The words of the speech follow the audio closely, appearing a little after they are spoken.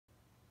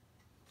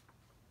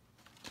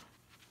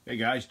Hey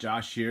guys,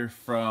 Josh here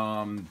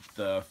from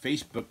the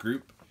Facebook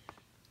group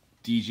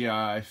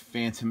DJI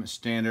Phantom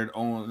Standard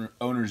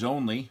Owners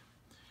Only.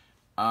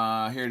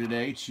 Here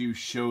today to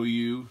show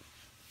you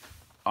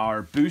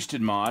our boosted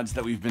mods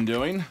that we've been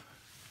doing.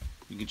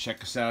 You can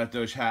check us out at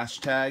those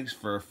hashtags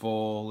for a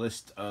full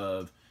list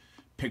of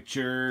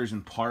pictures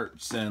and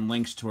parts and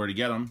links to where to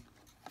get them.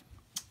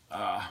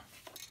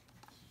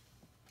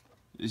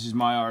 This is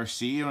my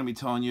RC I'm going to be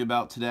telling you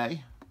about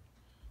today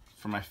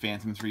for my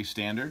Phantom 3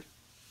 Standard.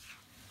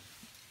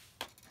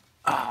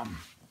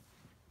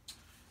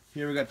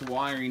 Here we got the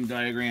wiring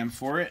diagram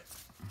for it.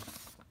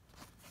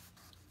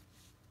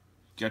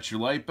 Got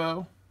your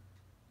LiPo,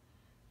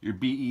 your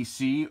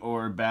BEC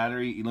or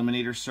battery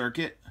eliminator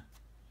circuit.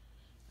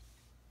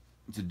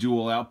 It's a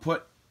dual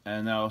output,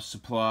 and that'll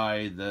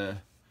supply the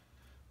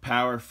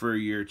power for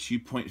your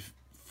 2.4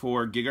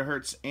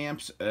 gigahertz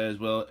amps as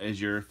well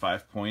as your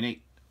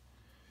 5.8.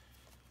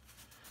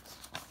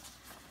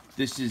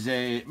 This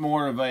is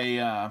more of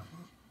a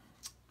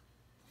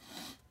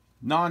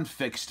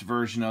non-fixed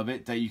version of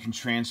it that you can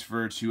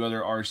transfer to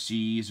other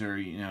RCs,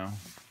 or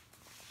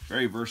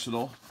very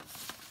versatile.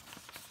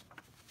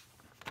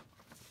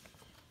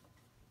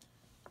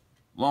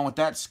 Along with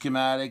that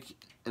schematic,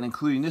 and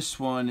including this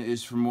one,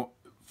 is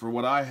for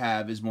what I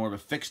have is more of a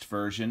fixed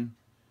version.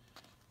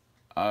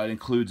 It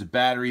includes a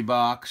battery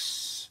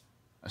box,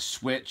 a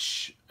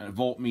switch, and a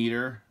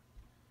voltmeter,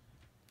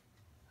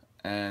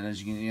 and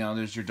as you can,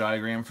 there's your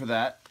diagram for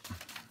that.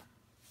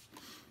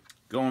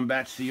 Going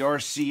back to the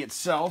RC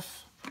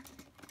itself,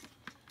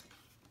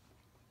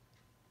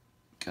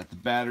 got the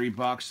battery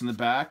box in the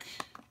back.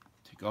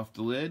 Take off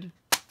the lid.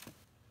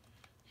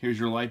 Here's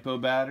your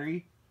LiPo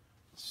battery.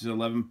 This is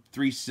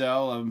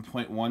 3-cell,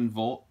 11.1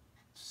 volt,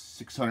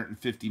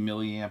 650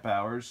 milliamp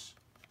hours.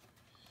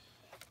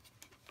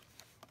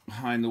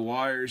 Behind the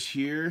wires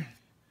here,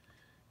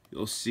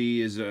 you'll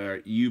see is a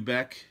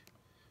UBEC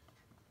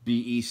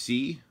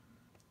BEC,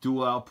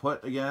 dual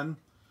output again.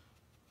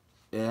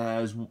 It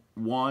has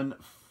one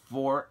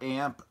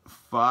 4-amp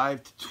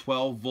 5 to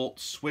 12 volt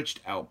switched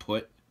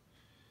output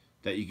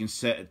that you can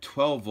set at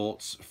 12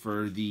 volts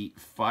for the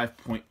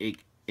 5.8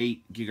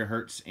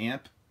 gigahertz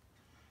amp,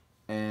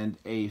 and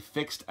a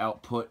fixed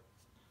output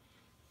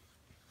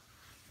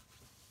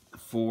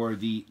for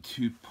the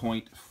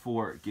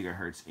 2.4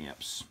 gigahertz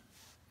amps.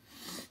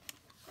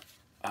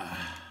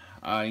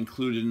 I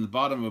included in the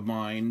bottom of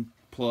mine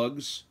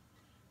plugs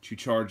to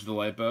charge the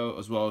LiPo,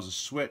 as well as a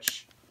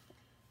switch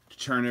to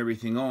turn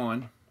everything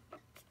on.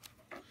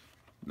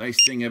 Nice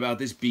thing about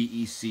this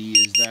BEC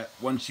is that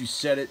once you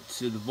set it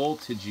to the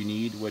voltage you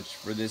need, which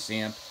for this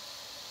amp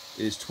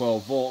is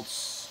 12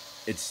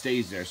 volts, it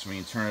stays there. So when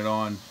you turn it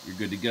on, you're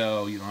good to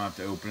go. You don't have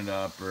to open it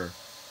up or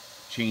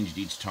change it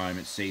each time.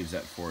 It saves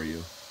that for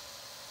you.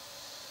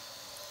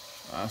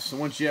 So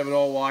once you have it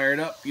all wired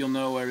up, you'll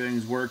know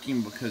everything's working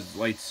because it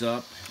lights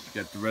up.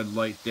 You got the red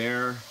light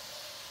there.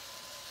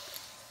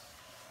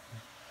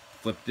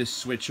 Flip this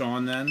switch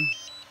on then,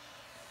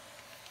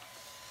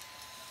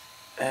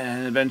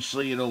 and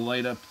eventually it'll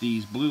light up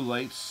these blue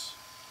lights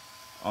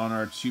on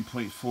our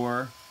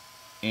 2.4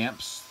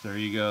 amps. There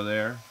you go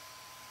there.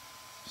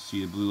 See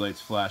the blue lights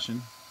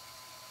flashing.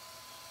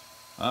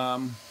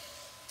 Other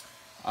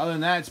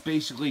than that, it's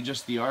basically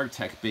just the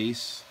Argtech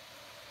base.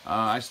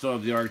 I still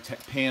have the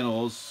Argtech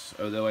panels,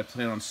 although I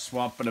plan on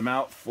swapping them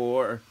out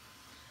for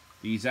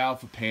these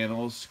alpha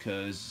panels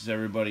because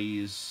everybody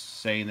is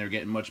saying they're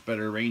getting much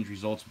better range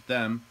results with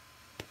them.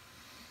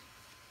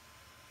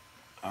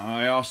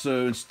 I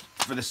also,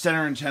 for the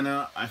center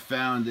antenna, I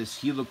found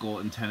this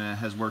helical antenna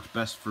has worked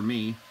best for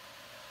me.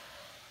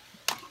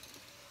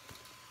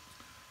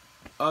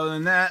 Other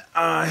than that,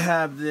 I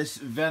have this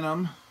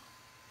Venom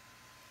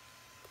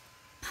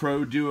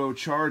Pro Duo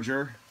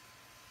charger,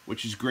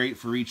 which is great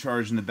for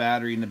recharging the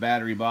battery in the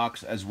battery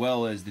box as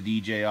well as the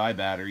DJI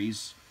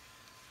batteries.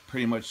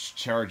 Pretty much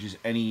charges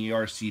any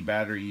RC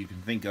battery you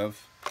can think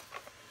of.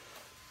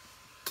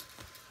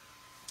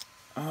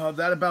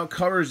 That about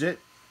covers it.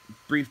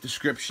 Brief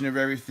description of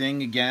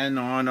everything. Again,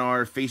 on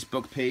our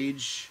Facebook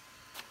page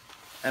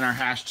and our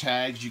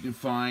hashtags, you can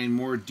find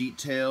more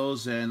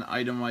details and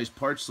itemized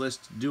parts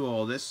list to do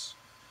all this.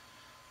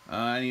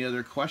 Any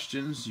other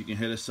questions, you can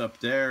hit us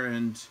up there,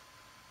 and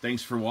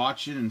thanks for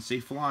watching and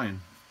safe flying.